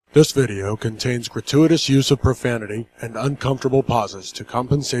This video contains gratuitous use of profanity and uncomfortable pauses to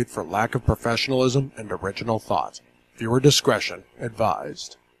compensate for lack of professionalism and original thought. Viewer discretion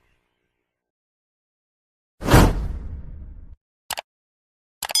advised.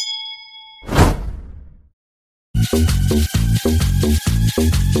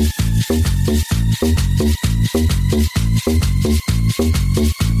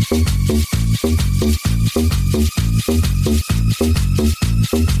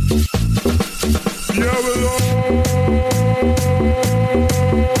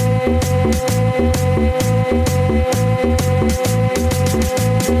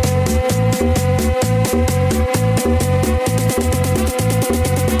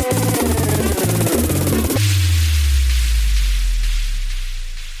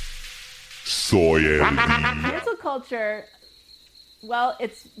 Cancel culture, well,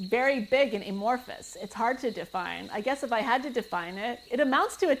 it's very big and amorphous. It's hard to define. I guess if I had to define it, it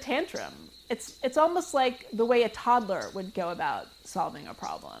amounts to a tantrum. It's almost like the way a toddler would go about solving a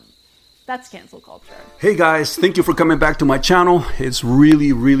problem. That's cancel culture. Hey guys, thank you for coming back to my channel. It's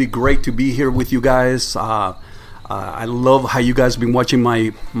really great to be here with you guys. I love how you guys have been watching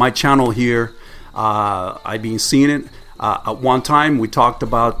my channel here. I've been seeing it. At one time, we talked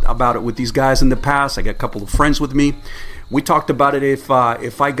about it with these guys in the past. I got a couple of friends with me. We talked about it. If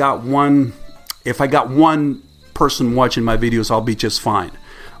I got one person watching my videos, I'll be just fine.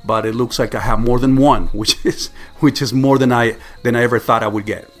 But it looks like I have more than one, which is more than I ever thought I would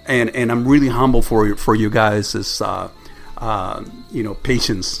get. And I'm really humble for you guys'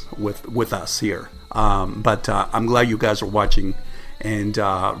 patience with us here. But I'm glad you guys are watching. And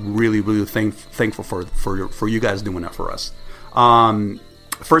really thankful for you guys doing that for us.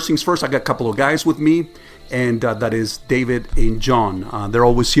 First things first, I got a couple of guys with me, and that is David and John. They're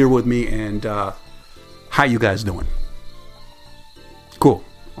always here with me. And how you guys doing? Cool,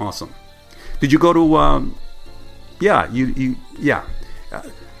 awesome. Did you go to?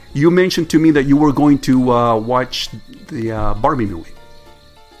 You mentioned to me that you were going to watch the Barbie movie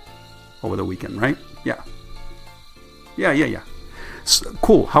over the weekend, right? Yeah.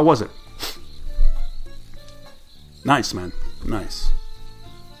 Cool. How was it? Nice, man. Nice.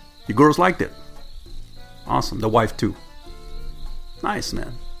 You girls liked it. Awesome. The wife too. Nice,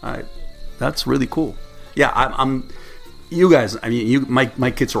 man. That's really cool. Yeah, I'm. You guys. I mean,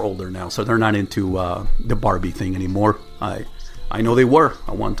 my kids are older now, so they're not into the Barbie thing anymore. I know they were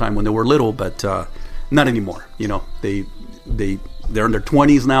at one time when they were little, but not anymore. You know, they're in their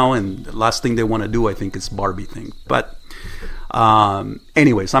 20s now, and the last thing they want to do, I think, is Barbie thing. But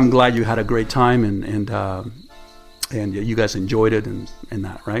anyways, I'm glad you had a great time and you guys enjoyed it and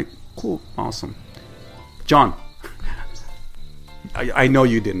that, right? Cool, awesome. John, I know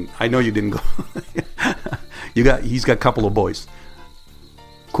you didn't. I know you didn't go. He's got a couple of boys.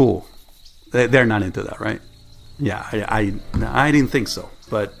 Cool. They're not into that, right? Yeah, I didn't think so.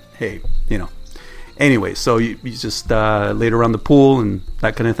 But hey, you know. Anyway, so you just laid around the pool and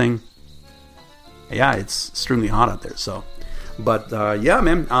that kind of thing. Yeah, it's extremely hot out there, so. But yeah,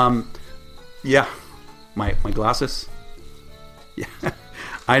 man. My glasses. Yeah,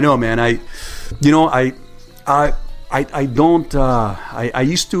 I know, man. I don't. I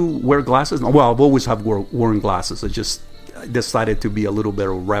used to wear glasses. Well, I've always have worn glasses. I just decided to be a little bit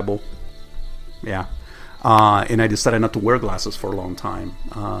of a rebel. Yeah. And I decided not to wear glasses for a long time.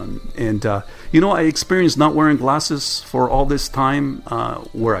 I experienced not wearing glasses for all this time,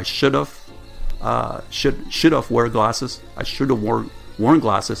 where I should have wear glasses. I should have worn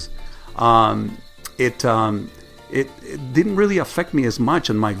glasses. It didn't really affect me as much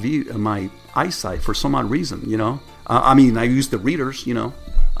in my my eyesight for some odd reason. You know, I mean, I used the readers, you know,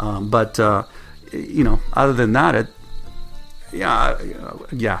 but other than that,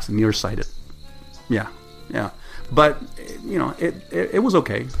 nearsighted. Yeah. But it was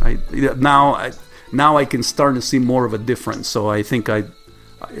okay. Now I can start to see more of a difference. So I think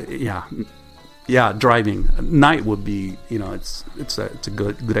driving night would be, it's a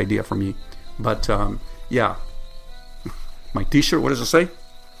good idea for me. But yeah, my T-shirt. What does it say?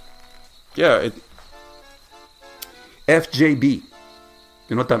 Yeah, FJB. You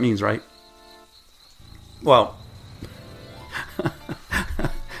know what that means, right? Well,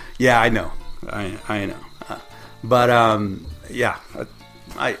 yeah, I know. I know. But yeah,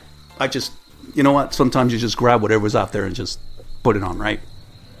 I just, you know what? Sometimes you just grab whatever's out there and just put it on, right?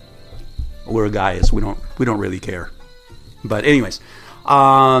 We're guys. We don't really care. But anyways,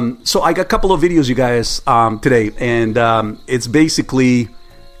 so I got a couple of videos, you guys, today, and it's basically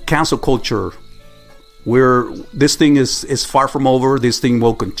cancel culture. This thing is far from over. This thing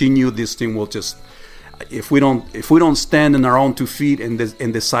will continue. This thing will just if we don't stand on our own 2 feet and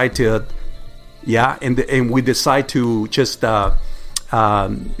decide to, and we decide to just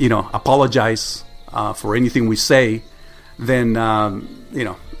apologize for anything we say, then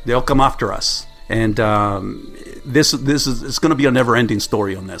they'll come after us. And this is, it's going to be a never-ending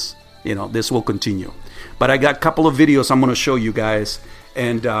story on this. This will continue. But I got a couple of videos I'm going to show you guys.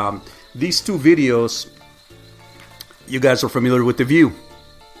 And these 2 videos, you guys are familiar with The View.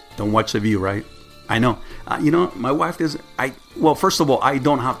 Don't watch The View, right? I know. My wife doesn't. Well, first of all, I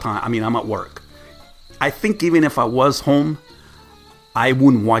don't have time. I mean, I'm at work. I think even if I was home, I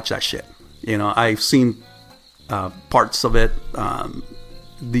wouldn't watch that shit. I've seen parts of it.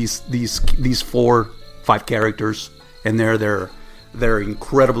 These 4-5 characters, and they're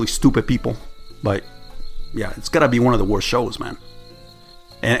incredibly stupid people. But yeah, it's gotta be one of the worst shows, man.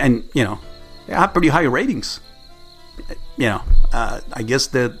 And they have pretty high ratings. I guess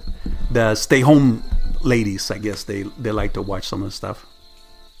the stay home ladies, I guess they like to watch some of the stuff.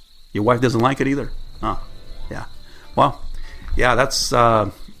 Your wife doesn't like it either. Oh, yeah. Well, yeah, it's not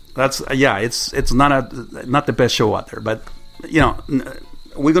the best show out there, but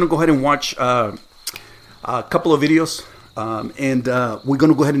we're gonna go ahead and watch a couple of videos, and we're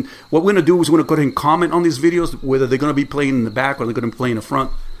gonna go ahead and what we're gonna do is we're gonna go ahead and comment on these videos, whether they're gonna be playing in the back or they're gonna be playing in the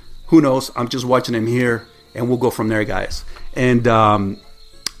front. Who knows? I'm just watching them here, and we'll go from there, guys. And we're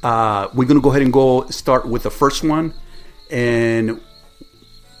gonna go ahead and start with the first one, and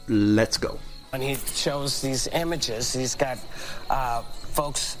let's go. When he shows these images, he's got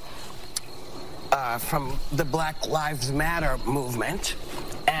folks from the Black Lives Matter movement,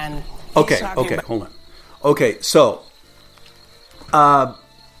 and hold on. Okay, so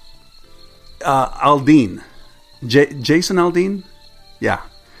Aldean, Jason Aldean, yeah.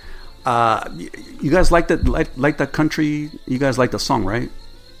 You guys like that country? You guys like the song, right?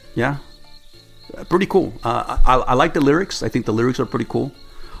 Yeah, pretty cool. I like the lyrics. I think the lyrics are pretty cool.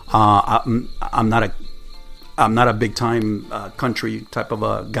 I'm not a big time country type of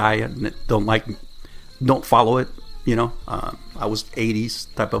a guy. Don't follow it. I was 80s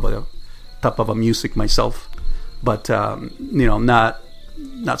type of a music myself, but not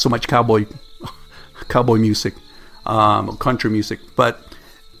so much cowboy music, country music. But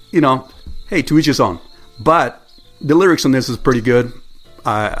hey, to each his own. But the lyrics on this is pretty good.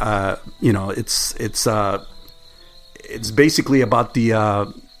 It's basically about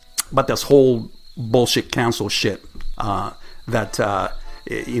this whole bullshit cancel shit that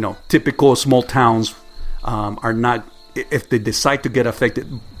typical small towns are not, if they decide to get affected.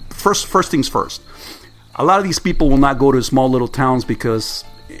 First things first, a lot of these people will not go to small little towns because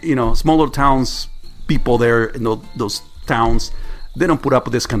small little towns, people there in those towns, they don't put up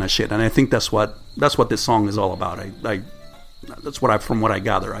with this kind of shit. And I think that's what this song is all about. From what I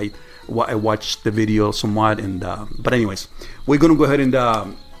gather. I watched the video somewhat, and but anyways, we're gonna go ahead and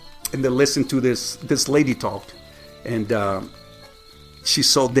then listen to this lady talk, and she's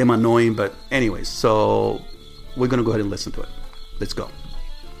so damn annoying. But anyways, so we're gonna go ahead and listen to it. Let's go.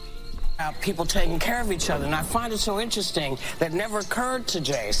 People taking care of each other, and I find it so interesting that it never occurred to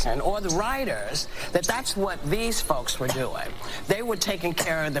Jason or the writers that that's what these folks were doing. They were taking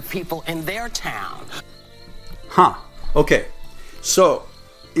care of the people in their town. Okay, so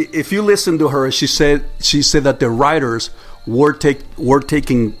if you listen to her, she said that the writers were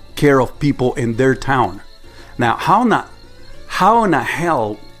taking care of people in their town. Now, how in the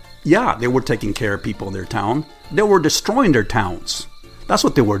hell? Yeah, they were taking care of people in their town. They were destroying their towns. That's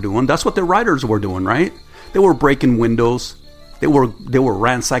what they were doing. That's what the writers were doing, right? They were breaking windows. They were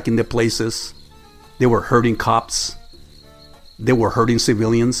ransacking the places. They were hurting cops. They were hurting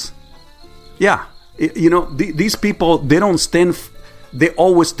civilians. Yeah. These people, they always stand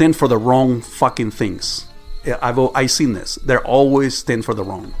for the wrong fucking things. I've seen this. They always stand for the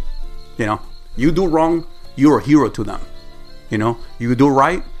wrong. You do wrong, you're a hero to them. You do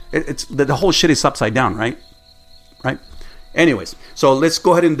right, it's the whole shit is upside down, right? Anyways, so let's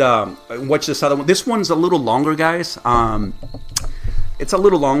go ahead and watch this other one. This one's a little longer, guys. It's a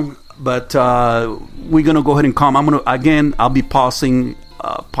little long, but we're gonna go ahead and I'll be pausing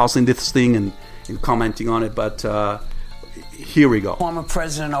this thing and commenting on it, but here we go. Former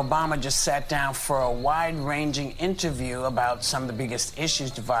President Obama just sat down for a wide-ranging interview about some of the biggest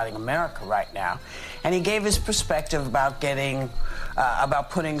issues dividing America right now, and he gave his perspective about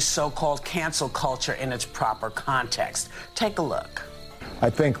putting so-called cancel culture in its proper context. Take a look. I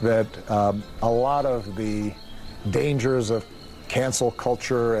think that a lot of the dangers of cancel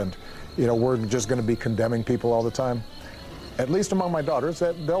culture and, we're just going to be condemning people all the time. At least among my daughters,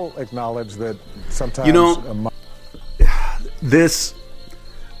 that they'll acknowledge that sometimes.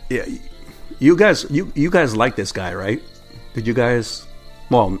 You guys like this guy, right? Did you guys?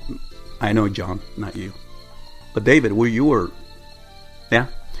 Well, I know John, not you, but David, were you or? Yeah.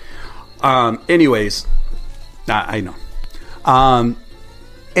 Anyways, I know.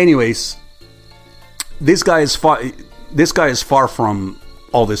 Anyways, this guy is far. This guy is far from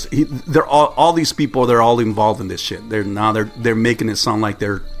all this. They're all these people. They're all involved in this shit. They're making it sound like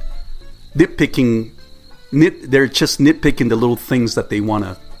they're nitpicking. They're just nitpicking the little things that they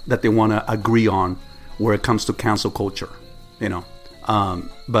wanna agree on, where it comes to cancel culture. You know.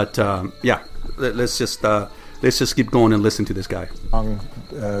 Yeah. Let's just keep going and listen to this guy. Among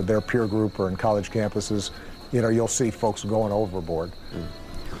their peer group or in college campuses, you'll see folks going overboard.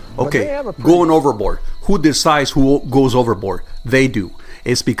 Okay, going overboard. Who decides who goes overboard? They do.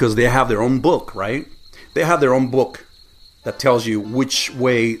 It's because they have their own book, right? They have their own book that tells you which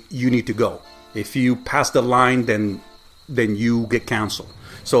way you need to go. If you pass the line, then you get canceled.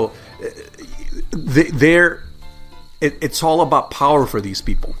 So it's all about power for these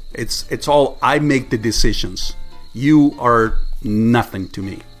people. It's all, I make the decisions. You are nothing to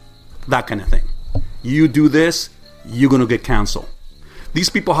me. That kind of thing. You do this, you're going to get canceled. These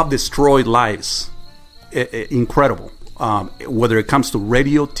people have destroyed lives. Incredible. Whether it comes to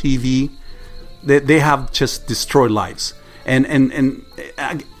radio, TV, they have just destroyed lives. And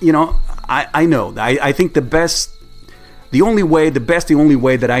I know. I think the only way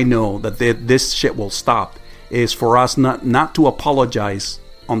that I know that this shit will stop is for us not to apologize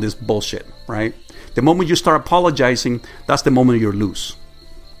on this bullshit, right? The moment you start apologizing, that's the moment you're loose.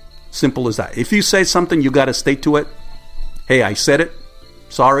 Simple as that. If you say something, you got to stay to it. Hey, I said it.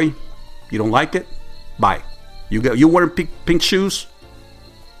 Sorry. You don't like it? Bye. You wearing pink shoes?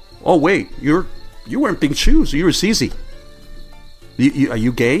 Oh wait, you wearing pink shoes. You're easy. Are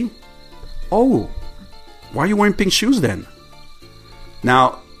you gay? Oh, why are you wearing pink shoes then?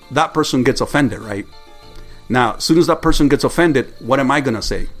 Now that person gets offended, right? Now, as soon as that person gets offended, what am I gonna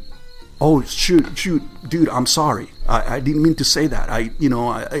say? Oh, shoot, dude, I'm sorry. I didn't mean to say that.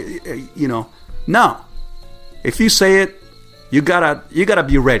 No. If you say it, you gotta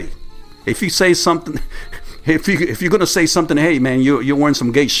be ready. If you say something, if you're gonna say something, hey man, you're wearing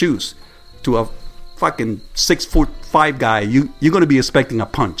some gay shoes, to a fucking 6'5" guy, you're gonna be expecting a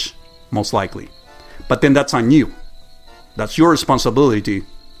punch, most likely. But then that's on you. That's your responsibility,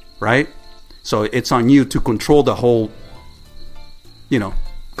 right? So it's on you to control the whole,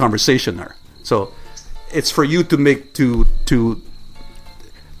 conversation there. So it's for you to make to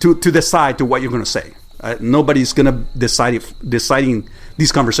decide to what you're going to say. Nobody's going to deciding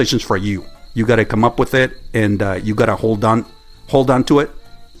these conversations for you. You got to come up with it, and you got to hold on to it.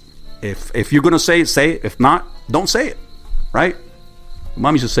 If you're going to say it. If not, don't say it. Right?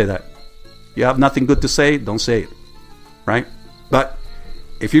 Mom used to say that. You have nothing good to say, don't say it. Right? But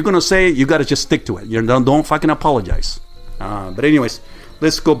if you're going to say it, you got to just stick to it. Don't fucking apologize. But anyways,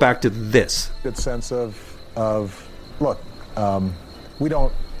 let's go back to this. Good sense of look, we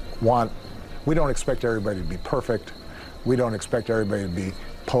don't expect everybody to be perfect. We don't expect everybody to be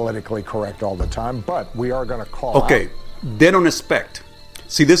politically correct all the time, but we are going to call out. Okay, they don't expect.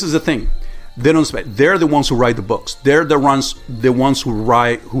 See, this is the thing. They don't expect. They're the ones who write the books. They're the ones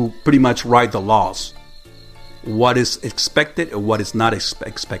who pretty much write the laws. What is expected and what is not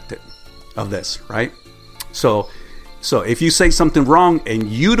expected of this, right? So if you say something wrong and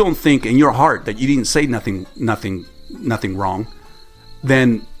you don't think in your heart that you didn't say nothing wrong,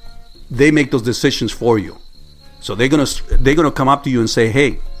 then they make those decisions for you. So they're gonna come up to you and say,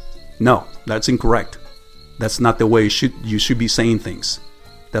 hey, no, that's incorrect. That's not the way you should be saying things.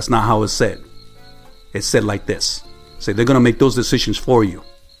 That's not how it's said. It's said like this. So they're gonna make those decisions for you,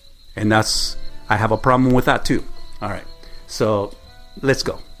 and I have a problem with that too. All right, so let's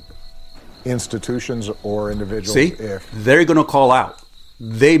go. Institutions or individuals. See, they're going to call out.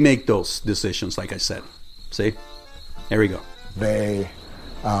 They make those decisions, like I said. See, there we go. They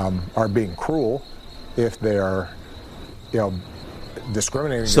are being cruel if they are,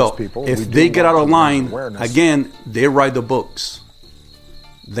 discriminating against people. So if they get out of line, again, they write the books.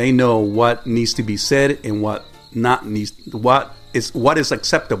 They know what needs to be said and what is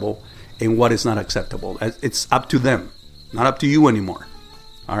acceptable and what is not acceptable. It's up to them, not up to you anymore.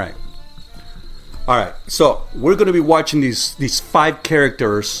 All right. So we're going to be watching these 5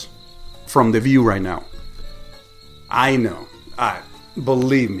 characters from The View right now. I know.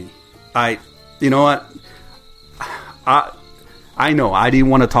 Believe me. You know what? I know. I didn't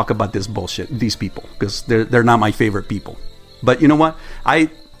want to talk about this bullshit. These people, because they're not my favorite people. But you know what? I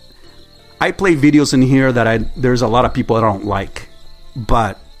play videos in here that there's a lot of people I don't like,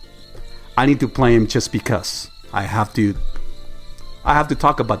 but I need to play them just because I have to I have to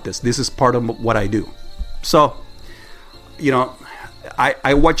talk about this. This is part of what I do. So, you know,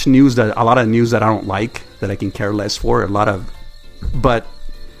 I watch news, that a lot of news that I don't like, that I can care less for, but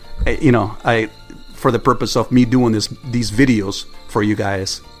you know, for the purpose of me doing these videos for you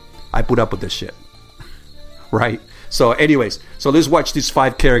guys, I put up with this shit. Right? So anyways, so let's watch these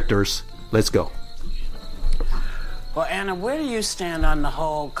 5 characters. Let's go. Well, Anna, where do you stand on the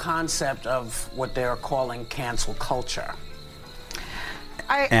whole concept of what they're calling cancel culture?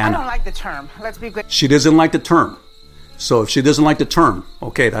 I don't like the term. Let's be good. She doesn't like the term. So if she doesn't like the term,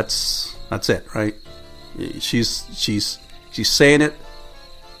 okay, that's it, right? She's saying it.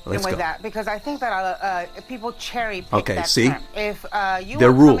 Let's with go. that, because I think that people cherry pick Okay, that see? term. If you Their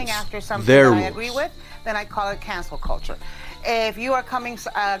are rules. coming after something Their that I rules. agree with, then I call it cancel culture. If you are coming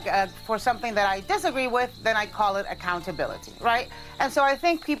for something that I disagree with, then I call it accountability, right? And so I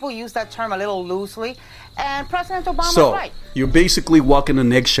think people use that term a little loosely, and President Obama's So right. you're basically walking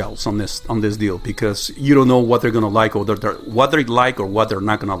on eggshells on this deal, because you don't know what they're gonna like, or what they like or what they're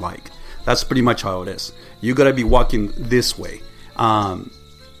not gonna like. That's pretty much how it is. You gotta be walking this way,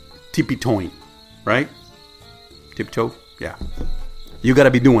 tippy-toeing, right? Tiptoe, yeah. You gotta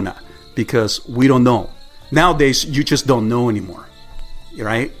be doing that, because we don't know. Nowadays, you just don't know anymore,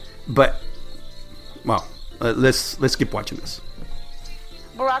 right? But, well, let's keep watching this.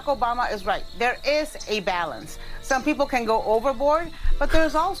 Barack Obama is right. There is a balance. Some people can go overboard, but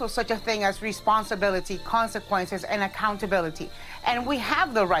there's also such a thing as responsibility, consequences, and accountability. And we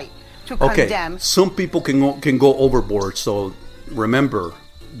have the right to condemn. Some people can go overboard, so remember,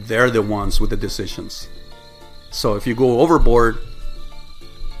 they're the ones with the decisions. So if you go overboard,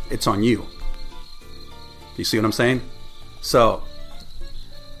 it's on you. You see what I'm saying? So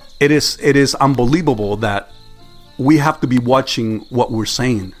it is unbelievable that we have to be watching what we're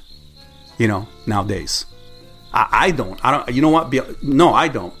saying, you know, nowadays. I don't. You know what? No, I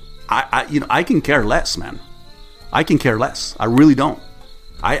don't. I can care less, man. I can care less. I really don't.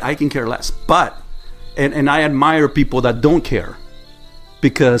 I can care less. But and I admire people that don't care,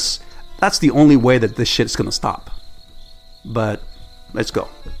 because that's the only way that this shit's gonna stop. But let's go.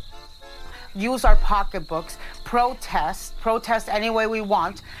 Use our pocketbooks, protest any way we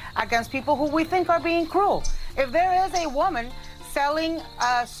want against people who we think are being cruel. If there is a woman selling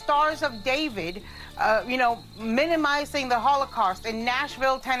Stars of David, minimizing the Holocaust in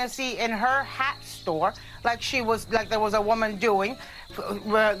Nashville, Tennessee, in her hat store, like there was a woman doing,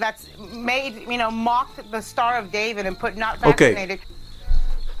 that's made, mocked the Star of David and put not vaccinated.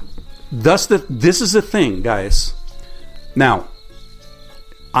 Okay. This is the thing, guys. Now,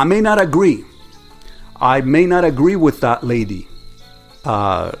 I may not agree. I may not agree with that lady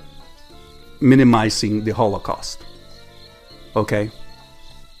minimizing the Holocaust. Okay?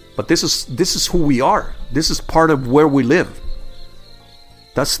 But this is who we are. This is part of where we live.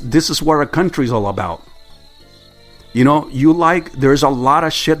 This is what our country is all about. You know, there's a lot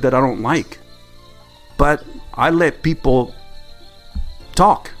of shit that I don't like. But I let people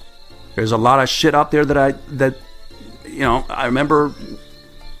talk. There's a lot of shit out there that I remember,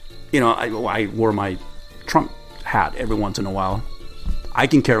 I wore my Trump hat every once in a while. I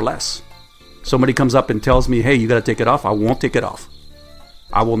can care less. Somebody comes up and tells me, hey, you got to take it off. I won't take it off.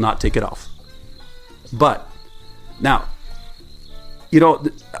 I will not take it off. But now,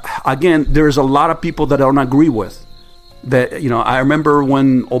 again, there's a lot of people that I don't agree with. That, I remember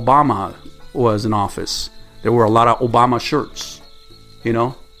when Obama was in office, there were a lot of Obama shirts,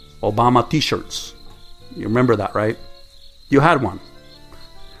 Obama t-shirts. You remember that, right? You had one.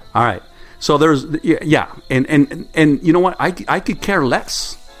 All right. So there's, yeah. And you know what? I could care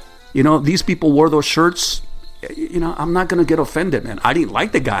less. These people wore those shirts. I'm not going to get offended, man. I didn't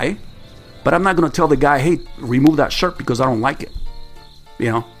like the guy, but I'm not going to tell the guy, hey, remove that shirt because I don't like it.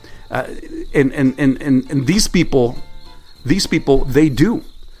 And these people, they do.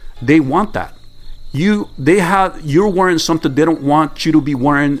 They want that. You're wearing something they don't want you to be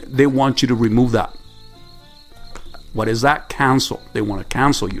wearing. They want you to remove that. What is that? Cancel. They want to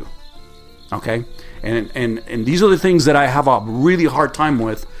cancel you. Okay? And these are the things that I have a really hard time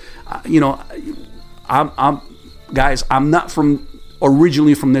with. I'm not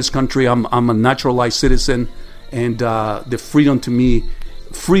originally from this country. I'm a naturalized citizen, and the freedom to me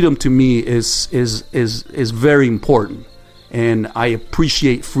is very important, and I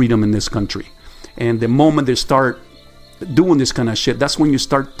appreciate freedom in this country. And the moment they start doing this kind of shit, that's when you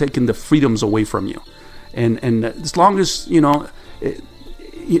start taking the freedoms away from you. And as long as that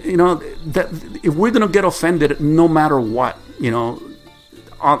if we're gonna get offended, no matter what,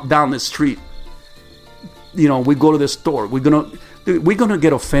 down the street, we go to the store, we're gonna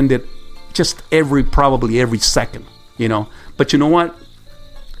get offended just probably every second, you know. But you know what?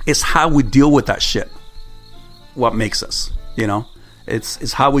 It's how we deal with that shit what makes us, you know.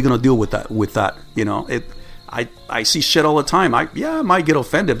 It's how we're gonna deal with that, you know. I see shit all the time. I might get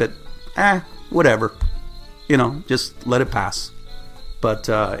offended, but whatever, you know, just let it pass. But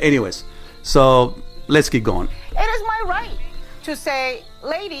anyways, so let's keep going. It is my right to say,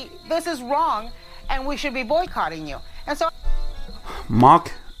 lady, this is wrong, and we should be boycotting you. And so,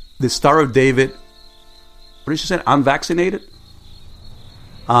 mock the Star of David. What did she say? Unvaccinated.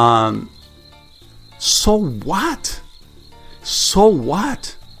 So what? So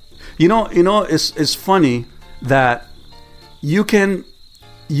what? You know. It's funny that you can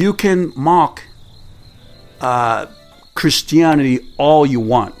mock Christianity all you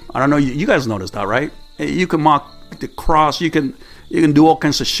want. I don't know. You guys noticed that, right? You can mock the cross. You can do all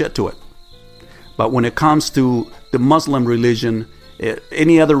kinds of shit to it. But when it comes to the Muslim religion,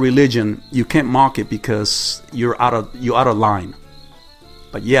 any other religion, you can't mock it because you're out of line.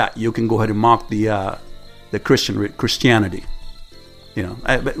 But yeah, you can go ahead and mock the Christianity. You know.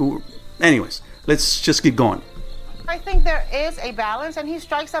 But anyways, let's just keep going. I think there is a balance, and he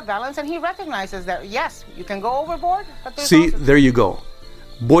strikes a balance, and he recognizes that, yes, you can go overboard, but there's See, also... there you go.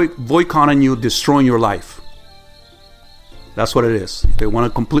 Boycotting you, destroying your life. That's what it is. They want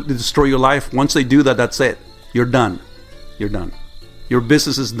to completely destroy your life. Once they do that, that's it. You're done. You're done. Your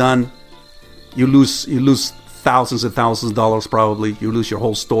business is done. You lose thousands and thousands of dollars probably. You lose your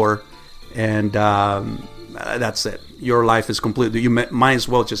whole store, and that's it. Your life is completely... You might as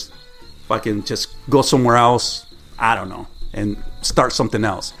well just fucking just go somewhere else. I don't know, and start something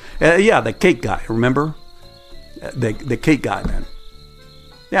else. The cake guy, remember? The cake guy, man.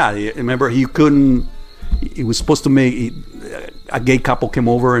 Yeah, remember he was supposed to make, a gay couple came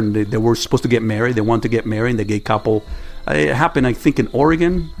over and they were supposed to get married. They wanted to get married, and the gay couple, it happened, I think, in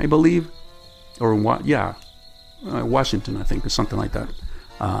Oregon, I believe, or in Washington, I think, or something like that,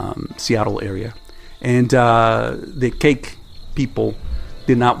 Seattle area. And the cake people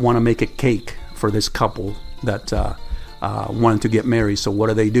did not want to make a cake for this couple that wanted to get married. So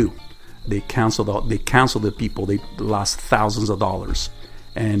what do? They canceled the people. They lost thousands of dollars,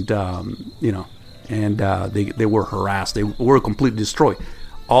 and they were harassed. They were completely destroyed,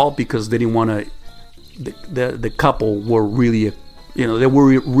 all because they didn't want to. The couple were really, they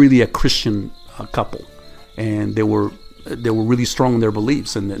were really a Christian couple, and they were really strong in their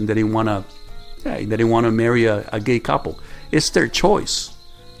beliefs, and they didn't want to. They didn't want to marry a gay couple. It's their choice,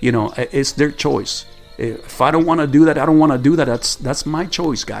 It's their choice. If I don't want to do that, I don't want to do that. That's my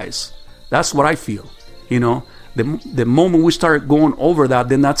choice, guys. That's what I feel. The moment we start going over that,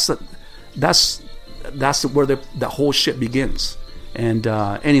 then that's where the whole shit begins. And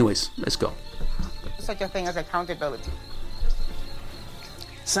anyways, let's go. Such a thing as accountability.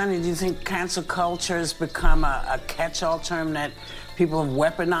 Sonny, do you think cancel culture has become a catch-all term that people have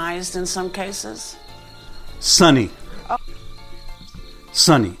weaponized in some cases? Sonny,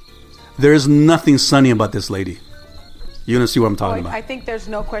 there's nothing sunny about this lady. You're going to see what I'm talking about. I think there's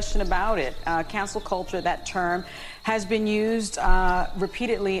no question about it. Cancel culture, that term, has been used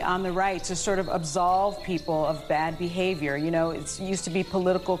repeatedly on the right to sort of absolve people of bad behavior. It used to be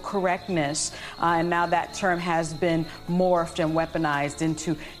political correctness, and now that term has been morphed and weaponized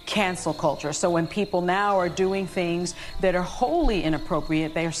into cancel culture. So when people now are doing things that are wholly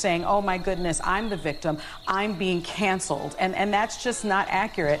inappropriate, they are saying, oh my goodness, I'm the victim, I'm being canceled. And that's just not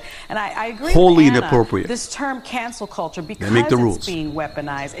accurate. And I agree wholly with Anna, inappropriate. This term cancel culture, because make the it's rules. Being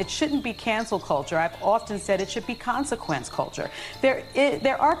weaponized, it shouldn't be cancel culture. I've often said it should be consequence culture.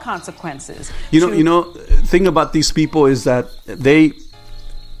 There are consequences. Thing about these people is that they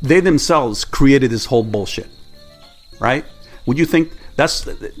themselves created this whole bullshit, right? Would you think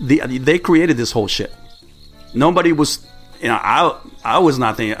they created this whole shit? Nobody was, I was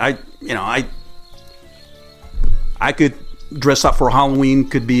not thinking. I could dress up for Halloween,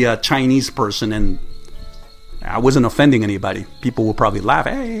 could be a Chinese person, and I wasn't offending anybody. People will probably laugh,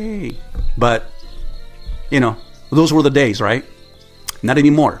 hey, but those were the days, right? Not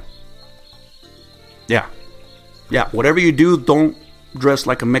anymore. Yeah. Whatever you do, don't dress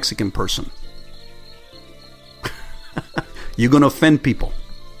like a Mexican person. You're gonna offend people.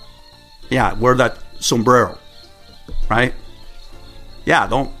 Yeah, wear that sombrero, right? Yeah,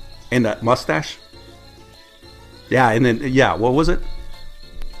 and that mustache. Yeah, and then what was it?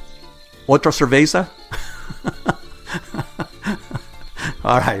 Otra cerveza.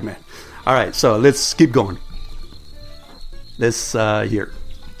 All right, man. All right, so let's keep going. Let's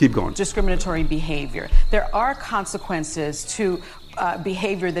keep going. Discriminatory behavior. There are consequences to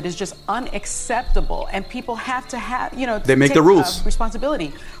behavior that is just unacceptable, and people have to have, they make take, the rules, responsibility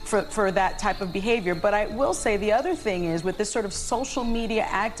for that type of behavior. But I will say the other thing is with this sort of social media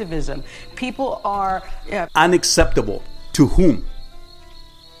activism, people are unacceptable to whom?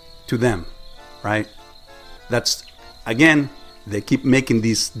 To them, right? That's again, they keep making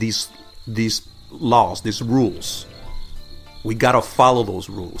these laws, these rules. We gotta follow those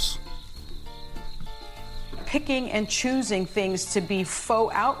rules. Picking and choosing things to be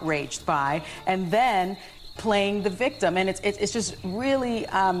faux outraged by, and then playing the victim. And it's just really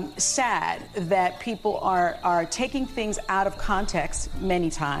sad that people are taking things out of context many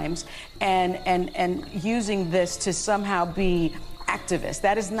times and using this to somehow be activists.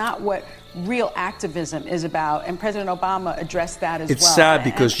 That is not what real activism is about. And President Obama addressed that as well. It's sad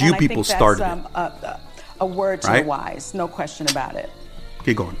because you people started it. A word to the wise, no question about it.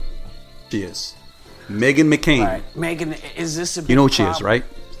 Keep going. She is. Meghan McCain. Right. Meghan, is this a big You know who problem? she is, right?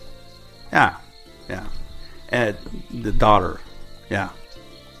 Yeah. And the daughter. Yeah.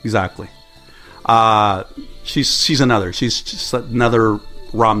 Exactly. She's just another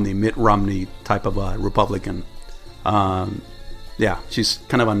Mitt Romney type of Republican. Yeah, she's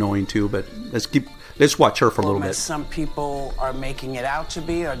kind of annoying too, but let's watch her for a little bit. Some people are making it out to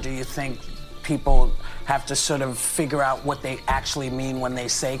be, or do you think people have to sort of figure out what they actually mean when they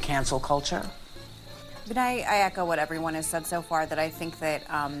say cancel culture? But I echo what everyone has said so far, that I think that,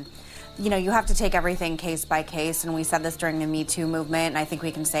 you have to take everything case by case, and we said this during the Me Too movement, and I think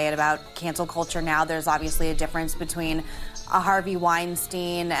we can say it about cancel culture now. There's obviously a difference between a Harvey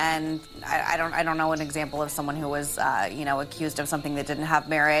Weinstein and I don't know an example of someone who was, accused of something that didn't have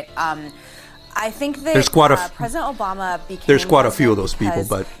merit. I think that President Obama became there's quite a few of those people,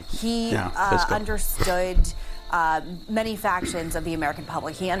 but he understood many factions of the American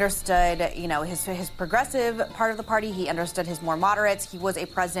public. He understood, his progressive part of the party. He understood his more moderates. He was a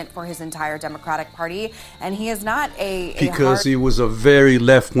president for his entire Democratic Party, and he is not because he was a very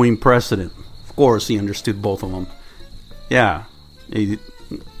left-wing president. Of course, he understood both of them. Yeah,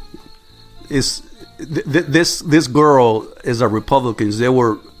 this girl is a Republican. They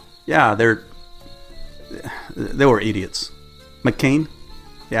were idiots. McCain,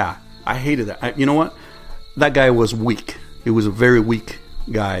 yeah, I hated that. You know what? That guy was weak. He was a very weak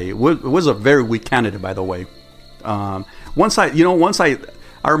guy. It was a very weak candidate, by the way. Once I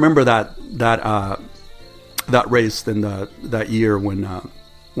remember that race in that year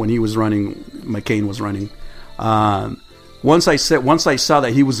when he was running, McCain was running. Once I saw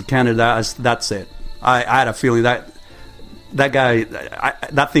that he was a candidate, that's it. I had a feeling that guy,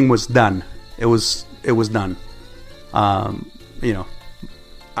 that thing was done. It was done. I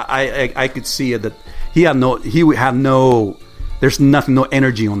could see it that he had no. There's nothing, no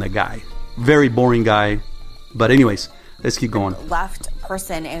energy on that guy. Very boring guy. But anyways, let's keep going. Left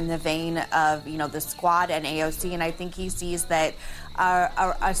person in the vein of the Squad and AOC, and I think he sees that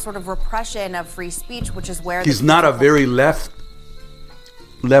a sort of repression of free speech, which is where he's not a very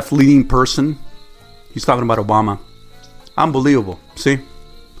left-leaning person. He's talking about Obama. Unbelievable. See,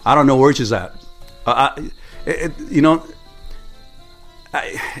 I don't know where she's at.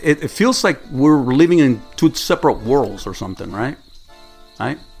 It feels like we're living in two separate worlds or something, right?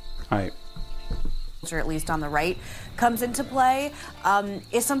 Right. Or at least on the right, comes into play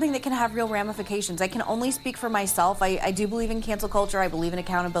is something that can have real ramifications. I can only speak for myself. I do believe in cancel culture. I believe in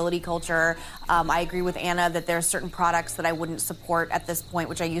accountability culture. I agree with Anna that there are certain products that I wouldn't support at this point,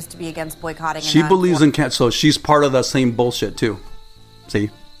 which I used to be against boycotting. She believes in cancel, so she's part of the same bullshit too. See?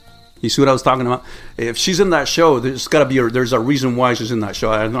 You see what I was talking about? If she's in that show, there's a reason why she's in that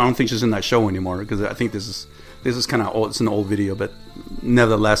show. I don't think she's in that show anymore because I think this is kind of old. It's an old video, but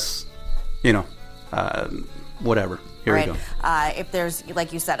nevertheless, whatever. Here we go. If there's,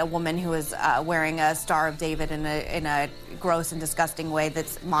 like you said, a woman who is wearing a Star of David in a gross and disgusting way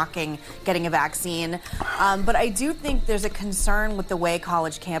that's mocking getting a vaccine. But I do think there's a concern with the way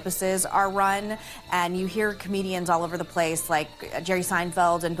college campuses are run. And you hear comedians all over the place like Jerry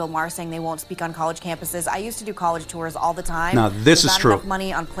Seinfeld and Bill Maher saying they won't speak on college campuses. I used to do college tours all the time. Now, this is true. There's not enough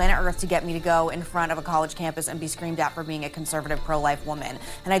money on planet Earth to get me to go in front of a college campus and be screamed at for being a conservative pro-life woman.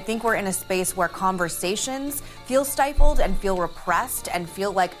 And I think we're in a space where conversations feel stifled and feel repressed and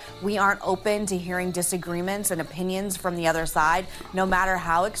feel like we aren't open to hearing disagreements and opinions from the other side, no matter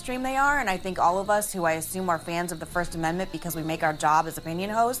how extreme they are. And I think all of us who I assume are fans of the First Amendment because we make our job as opinion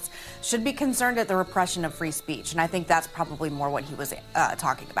hosts should be concerned at the repression of free speech. And I think that's probably more what he was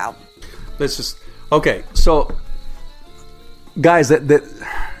talking about. Let's just, okay, so guys, that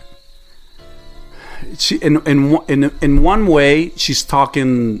she in one way she's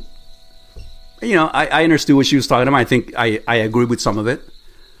talking I understood what she was talking about. I think I agree with some of it.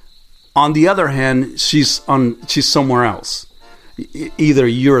 On the other hand, she's somewhere else. Either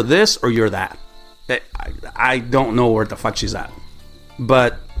you're this or you're that. I don't know where the fuck she's at.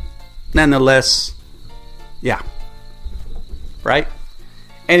 But nonetheless, yeah. Right?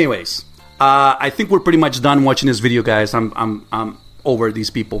 Anyways, I think we're pretty much done watching this video, guys. I'm over these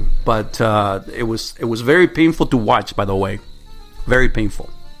people. But it was very painful to watch, by the way. Very painful.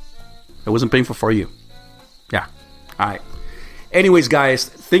 It wasn't painful for you. Yeah. All right. Anyways, guys,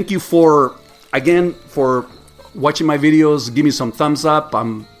 thank you for watching my videos. Give me some thumbs up.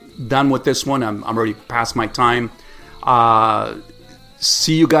 I'm done with this one. I'm already past my time.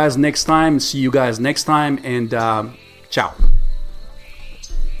 See you guys next time. And ciao.